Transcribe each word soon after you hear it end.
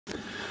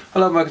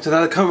Hello and welcome to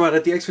another Kamen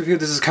Rider DX review.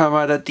 This is Kamen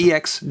Rider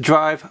DX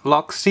Drive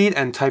LockSeed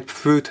and Type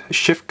Fruit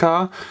Shift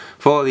Car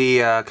for the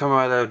Kamen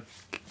Rider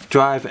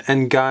Drive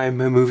and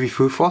Gaim movie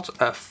full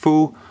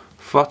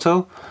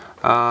throttle.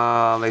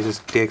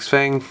 Latest DX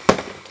thing.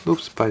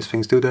 Oops, surprise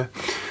things do there.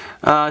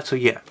 So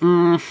yeah.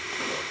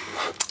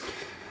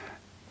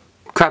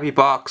 Crappy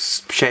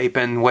box shape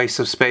and waste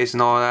of space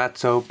and all that,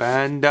 so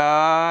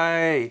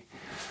Bandai!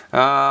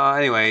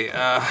 Anyway,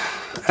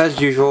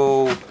 as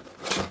usual,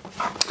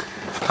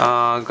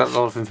 got a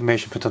lot of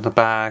information put on the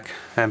back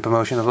and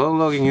promotion of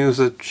logging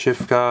user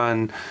shift car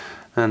and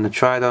the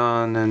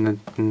Tridon and the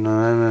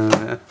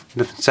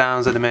different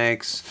sounds that it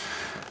makes,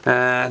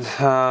 and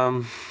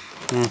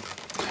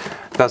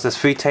there's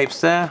 3 tapes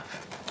there.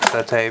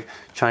 Third tape,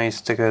 Chinese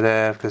sticker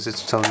there because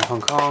it's sold in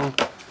Hong Kong.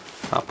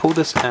 I'll pull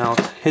this out.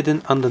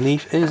 Hidden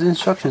underneath is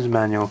instructions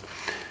manual,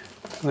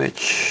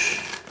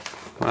 which,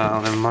 well,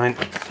 never mind.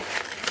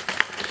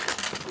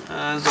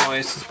 As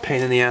always, it's a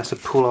pain in the ass to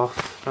pull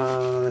off.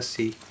 Let's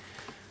see.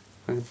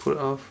 I can pull it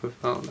off with.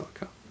 Oh no, I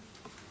can't.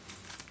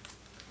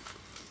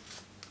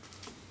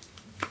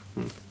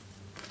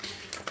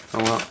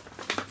 Oh well.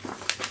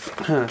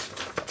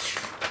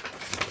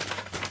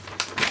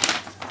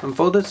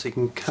 Unfold it so you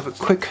can have a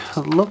quick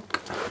look.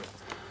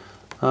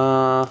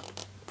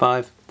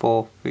 5,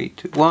 4, 3,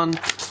 2, 1.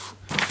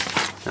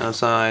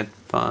 Outside.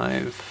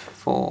 5,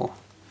 4,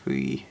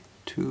 3,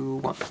 2,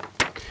 1.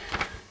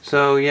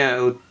 So yeah,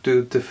 it'll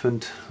do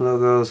different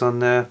logos on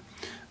there,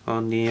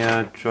 on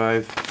the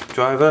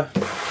driver.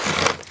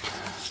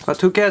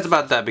 But who cares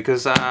about that?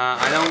 Because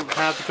I don't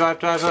have the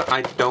driver.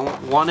 I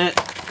don't want it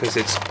because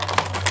it's,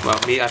 well,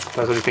 me, I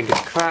personally think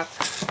it's crap.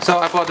 So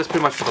I bought this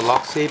pretty much for the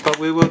LockSeed, but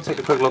we will take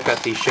a quick look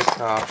at the shift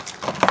car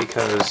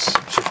because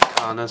shift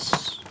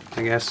carness,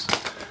 I guess.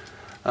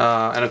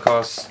 And of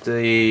course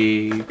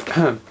the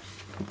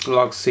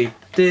LockSeed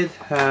did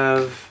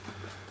have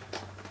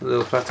a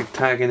little plastic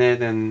tag in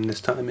it, and this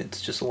time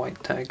it's just a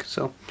white tag,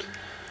 so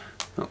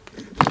oh,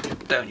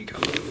 down you go.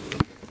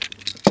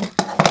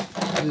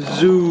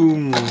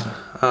 Zoom,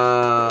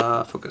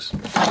 focus.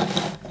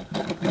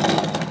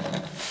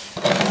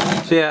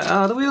 So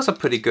yeah, the wheels are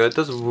pretty good. It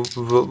does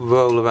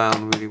roll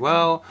around really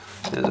well.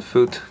 There's a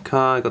fruit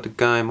car, got the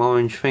Gaim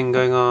orange thing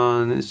going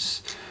on.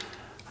 It's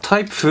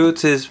Type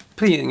Fruit is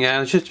pretty, yeah,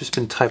 it should have just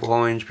been Type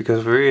Orange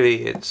because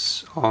really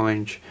it's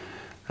orange.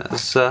 It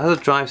has a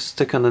drive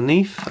stick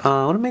underneath.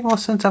 Would it make more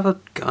sense to have a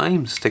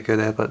Gaim sticker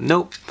there, but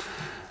nope.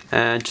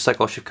 And just like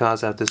all shift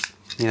cars have this,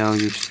 you know,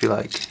 you just be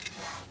like,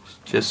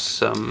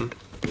 just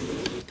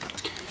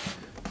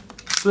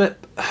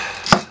flip,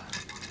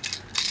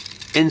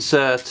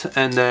 insert,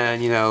 and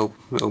then, you know,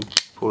 it'll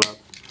pull up.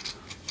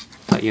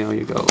 Like, you know,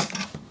 you go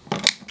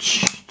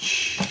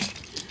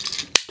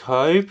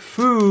Type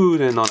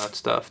Fruit and all that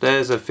stuff.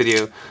 There's a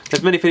video.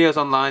 There's many videos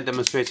online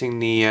demonstrating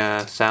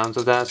the sounds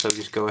of that, so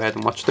just go ahead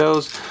and watch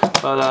those.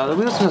 But the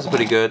wheel sounds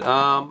pretty good.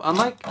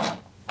 Unlike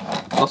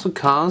also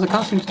cars, I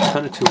can't seem to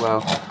turn it too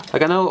well.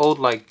 Like I know old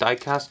like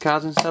die-cast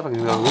cars and stuff, I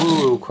can go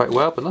ooh quite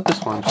well, but not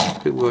this one. It's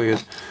a bit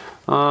weird.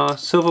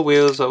 Silver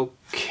wheels,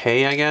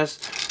 okay, I guess.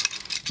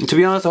 And to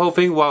be honest, the whole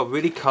thing, while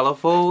really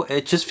colorful,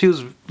 it just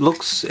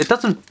it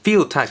doesn't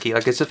feel tacky.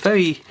 Like it's a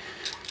very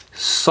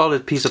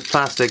solid piece of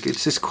plastic.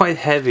 It's just quite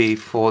heavy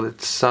for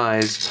its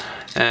size,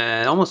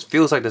 and it almost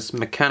feels like there's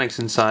mechanics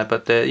inside,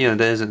 but there, you know,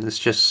 there isn't. It's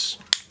just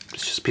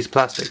a piece of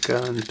plastic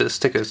and a bit of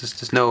stickers.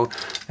 There's no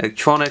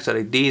electronics,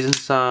 LEDs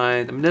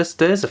inside. I mean,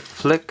 there's a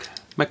flick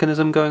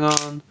mechanism going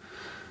on,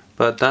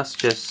 but that's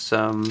just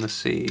let's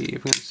see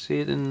if we can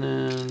see it in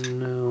there.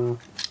 No,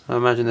 I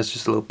imagine there's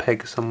just a little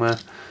peg somewhere.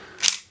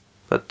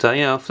 But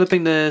you know,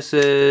 flipping this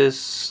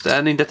is,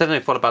 I mean, they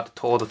definitely thought about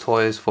all the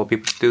toys for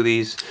people to do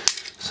these.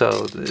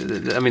 So,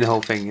 I mean, the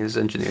whole thing is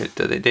engineered.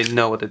 They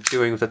know what they're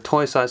doing with the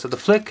toy size of the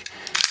flick.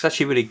 It's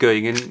actually really good.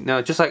 You can, you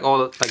know, just like all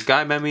the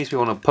Gaim memories, we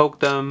want to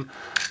poke them.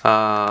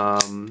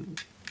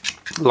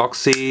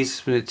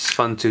 LockSeeds, it's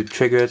fun to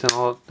trigger it and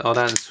all that,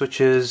 and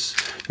switches.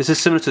 This is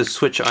similar to the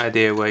switch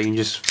idea where you can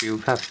just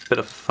have a bit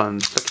of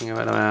fun flicking it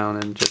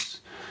around and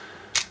just,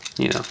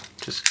 you know,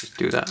 just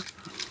do that.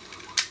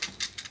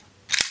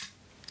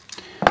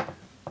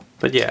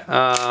 But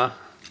yeah,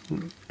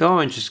 the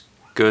orange is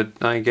good,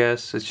 I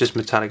guess. It's just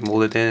metallic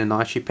molded in and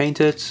archy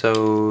painted,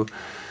 so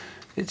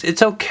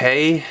it's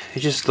okay. It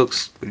just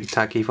looks really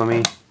tacky for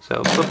me.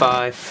 So bye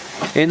bye.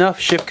 Enough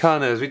shift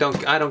corners.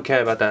 I don't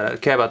care about that. I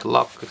care about the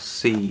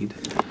LockSeed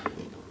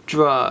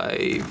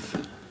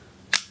drive.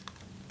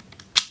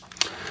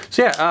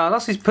 So yeah,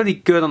 LockSeed's pretty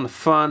good on the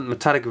front.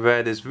 Metallic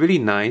red is really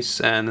nice,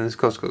 and of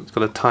course it's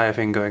got a tire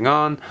thing going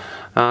on.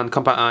 And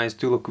compact eyes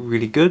do look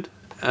really good.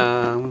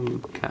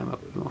 Cam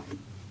up more.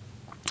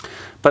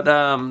 But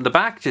the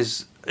back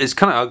is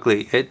kind of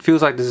ugly. It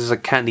feels like this is a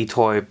candy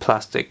toy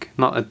plastic,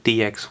 not a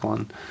DX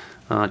one.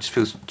 It just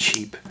feels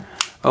cheap.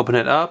 Open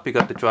it up, you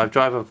got the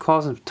driver of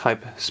course, and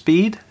Type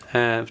Speed,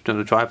 and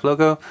the drive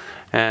logo,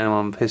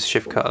 and his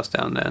shift cars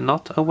down there.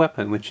 Not a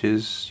weapon, which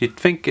is, you'd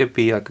think it'd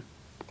be like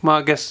Well,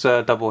 I guess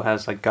double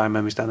has like Gaim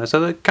memories down there, so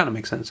that kind of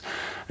makes sense.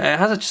 It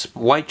has a just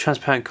white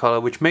transparent color,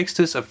 which makes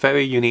this a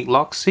very unique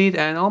LockSeed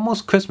and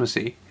almost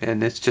Christmassy.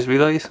 And it's just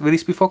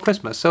released before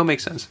Christmas, so it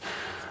makes sense.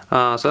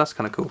 So that's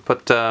kind of cool.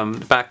 But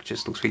the back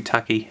just looks really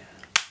tacky.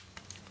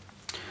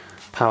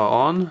 Power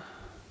on.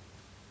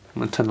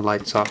 I'm gonna turn the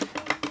lights off.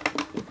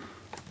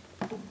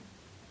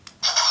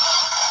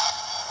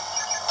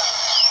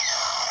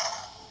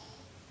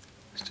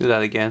 Let's do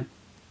that again.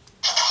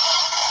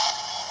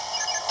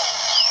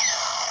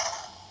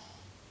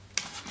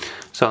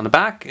 So on the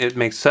back, it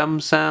makes some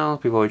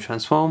sound before we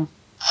transform.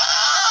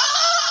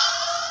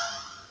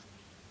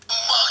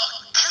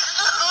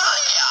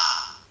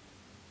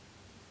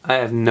 I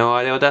have no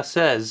idea what that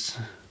says.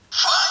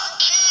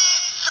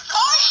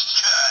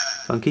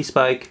 Funky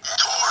Spike.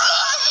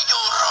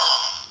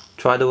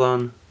 Try the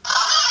one.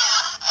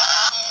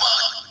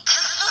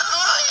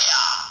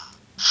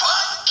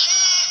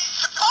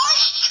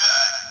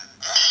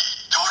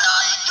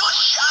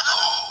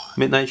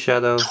 Midnight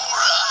Shadow.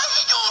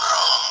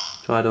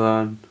 Try the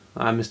one.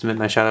 I missed the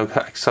Midnight Shadow.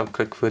 I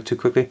clicked for it too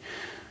quickly.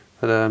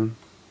 But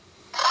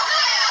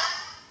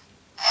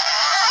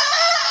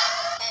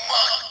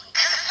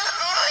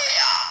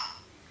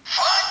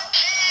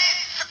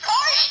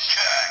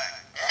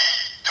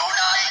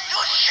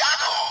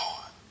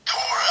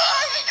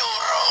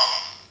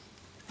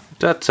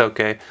that's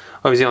okay.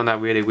 Obviously on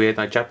that really weird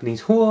like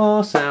Japanese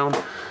whoa sound.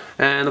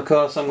 And of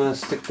course I'm gonna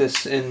stick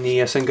this in the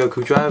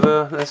Sengoku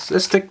driver.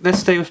 Let's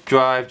stay with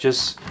drive,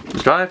 just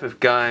drive with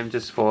Gaim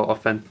just for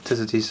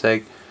authenticity's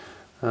sake.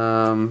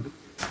 Power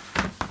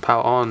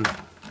on.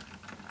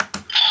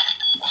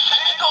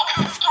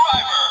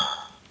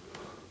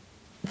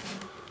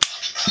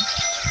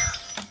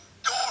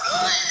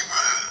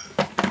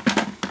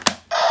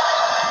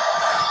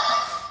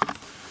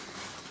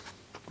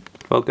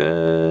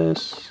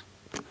 Focus.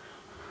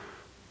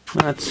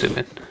 Let's zoom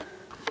in.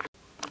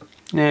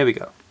 There we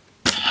go.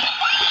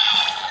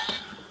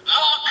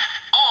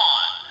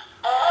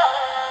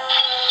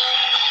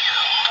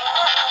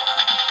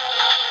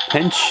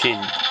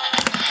 Henshin.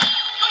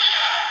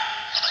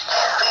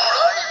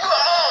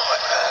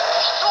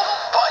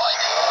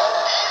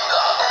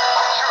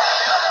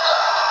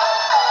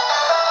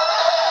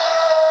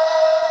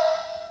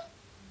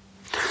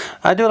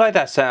 I do like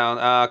that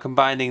sound,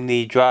 combining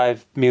the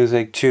drive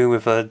music tune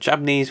with a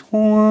Japanese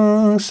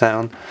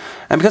sound.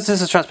 And because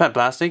this is transparent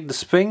plastic, the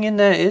spring in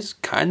there is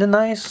kind of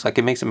nice. Like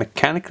it makes it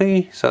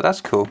mechanically, so that's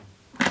cool.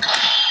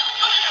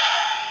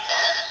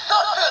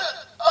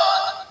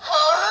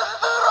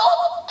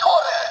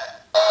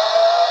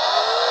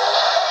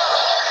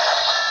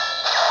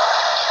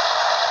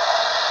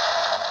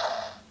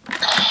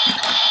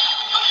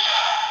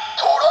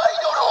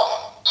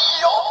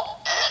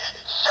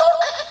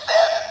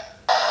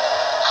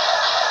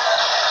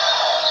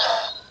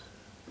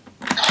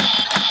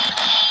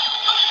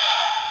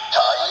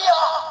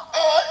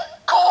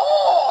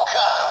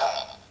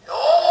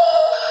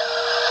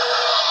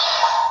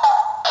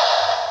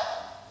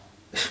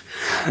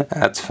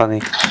 That's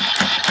funny.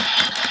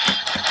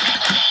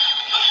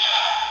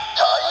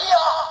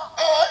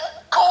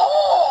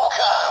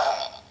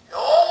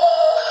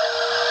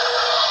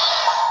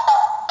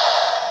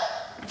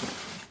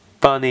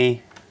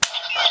 Funny.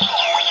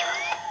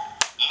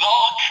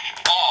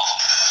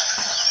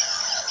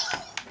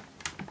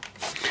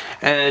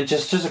 And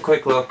just a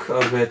quick look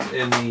of it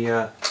in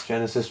the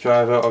Genesis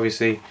driver.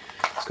 Obviously,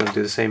 it's going to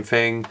do the same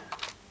thing.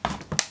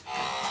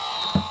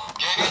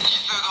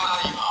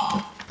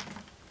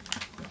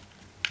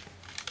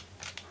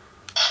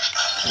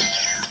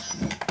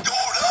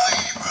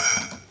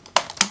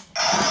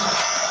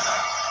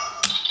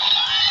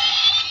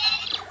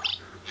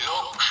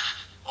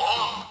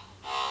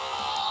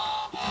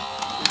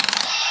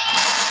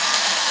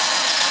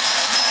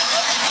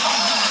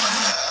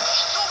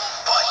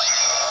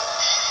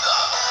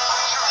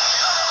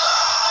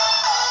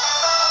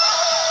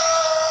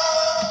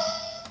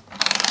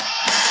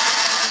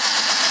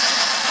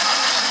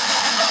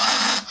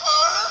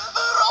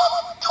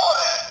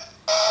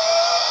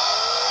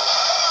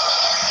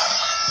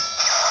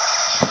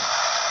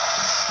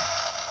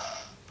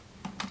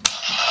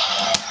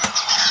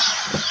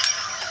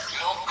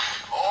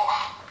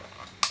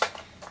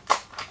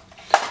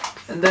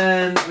 And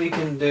then we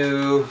can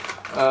do,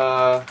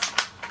 I'm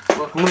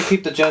going to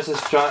keep the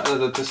Genesis the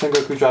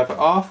Sengoku driver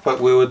off,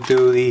 but we will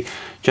do the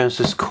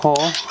Genesis core,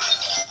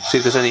 see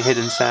if there's any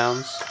hidden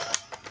sounds.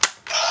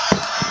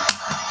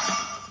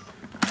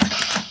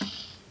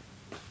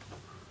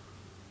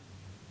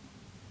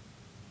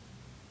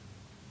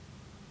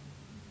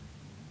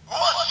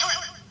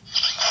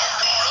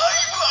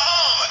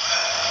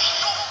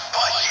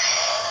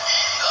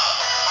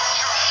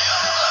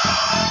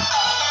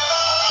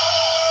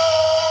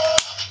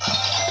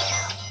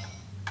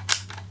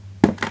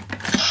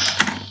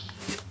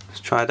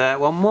 Try that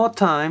one more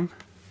time.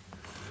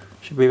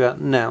 Should be about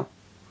now.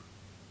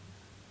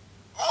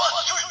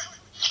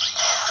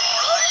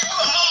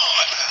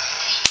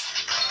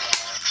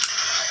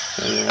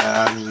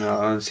 Yeah,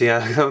 no, and see,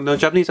 I don't know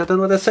Japanese, I don't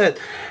know what that said.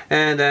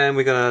 And then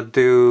we're gonna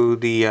do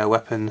the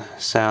weapon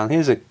sound.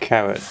 Here's a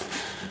carrot.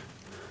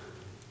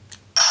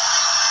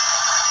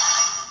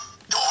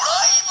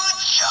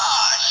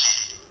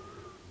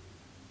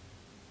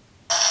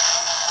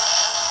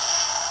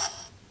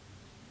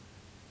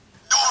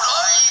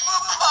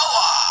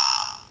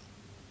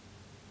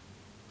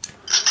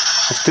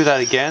 Let's do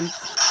that again.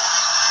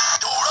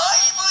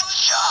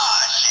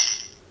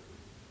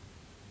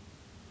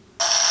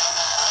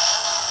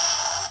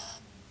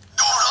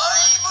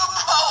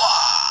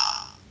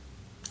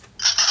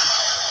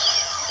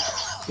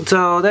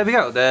 So there we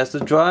go, there's the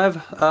drive,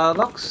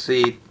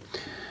 LockSeed,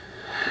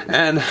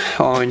 and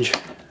orange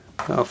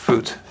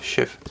fruit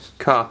shift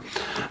car.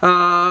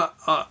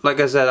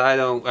 Like I said,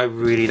 I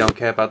really don't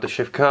care about the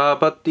shift car,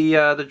 but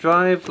the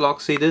drive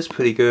LockSeed is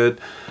pretty good.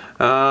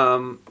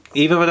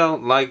 Even if I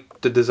don't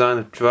like the design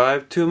of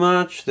drive too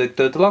much, the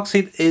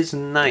LockSeed is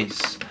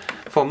nice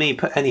for me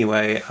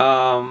anyway.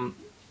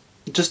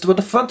 Just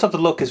the front of the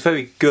look is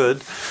very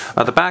good.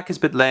 The back is a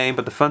bit lame,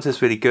 but the front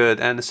is really good.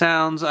 And the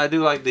sounds, I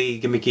do like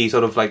the gimmicky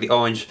sort of like the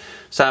orange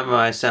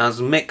samurai sounds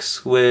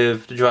mixed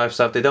with the drive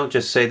stuff. They don't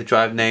just say the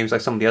drive names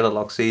like some of the other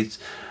LockSeeds,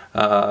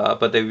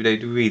 but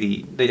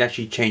they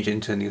actually change it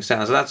into new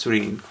sounds. So that's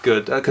really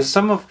good, because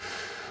some of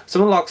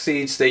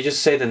LockSeeds, they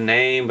just say the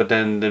name, but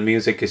then the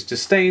music is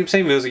just same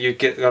music you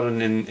gotten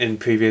in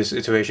previous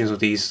iterations of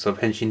these sort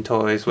of henshin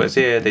toys, whereas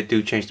here they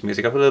do change the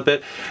music up a little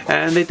bit,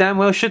 and they damn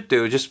well should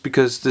do, just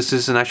because this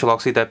is an actual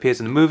LockSeed that appears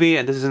in the movie,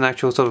 and this is an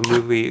actual sort of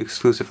movie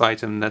exclusive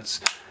item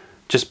that's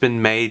just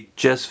been made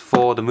just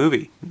for the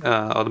movie,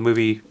 or the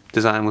movie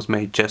design was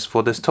made just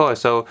for this toy,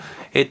 so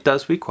it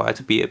does require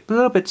to be a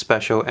little bit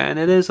special, and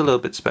it is a little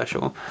bit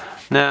special.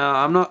 Now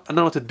I don't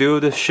know what to do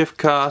with this shift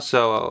car,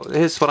 so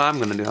here's what I'm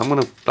gonna do. I'm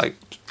gonna like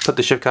put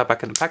the shift car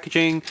back in the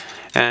packaging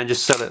and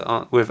just sell it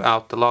on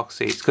without the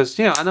LockSeeds, because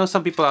you know, I know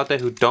some people out there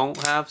who don't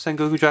have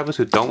Sengoku drivers,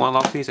 who don't want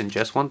LockSeeds and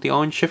just want the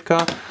orange shift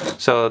car,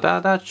 so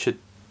that should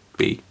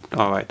be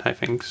alright, I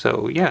think.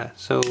 So yeah,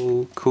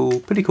 so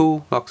cool, pretty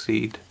cool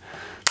LockSeed.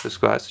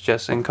 Subscribe,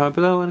 suggest, and comment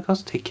below, and of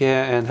course take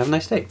care and have a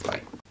nice day.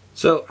 Bye.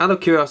 So out of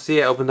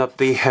curiosity, I opened up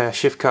the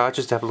shift car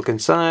just to have a look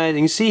inside. And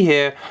you can see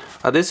here,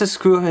 there's a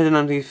screw hidden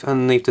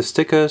underneath the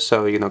sticker,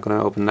 so you're not going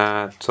to open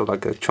that. So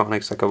like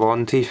electronics, like a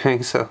warranty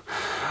thing. So,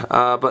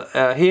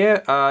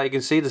 here you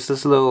can see there's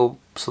this little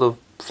sort of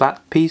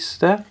flat piece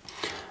there.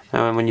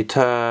 And when you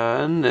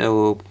turn, it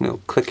will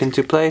click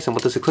into place. And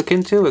what does it click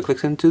into? It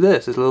clicks into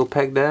this. There's a little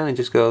peg there, and it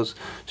just goes,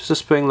 just a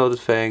spring-loaded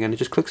thing, and it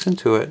just clicks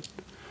into it.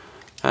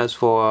 As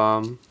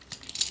for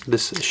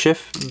this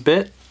shift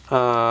bit,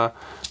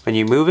 when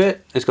you move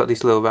it, it's got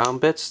these little round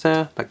bits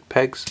there, like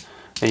pegs,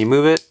 and you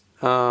move it.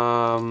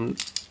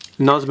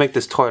 In order to make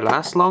this toy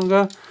last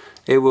longer,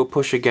 it will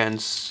push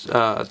against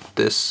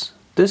this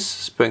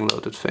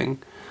spring-loaded thing.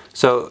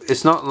 So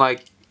it's not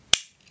like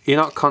you're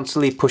not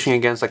constantly pushing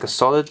against like a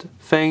solid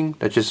thing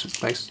that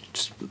just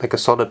like a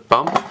solid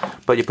bump,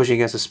 but you're pushing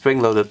against a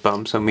spring-loaded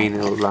bump, so meaning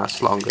it'll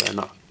last longer and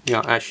not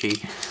actually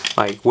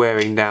like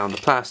wearing down the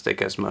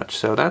plastic as much.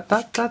 So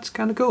that's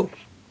kind of cool.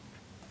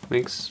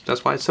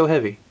 That's why it's so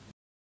heavy.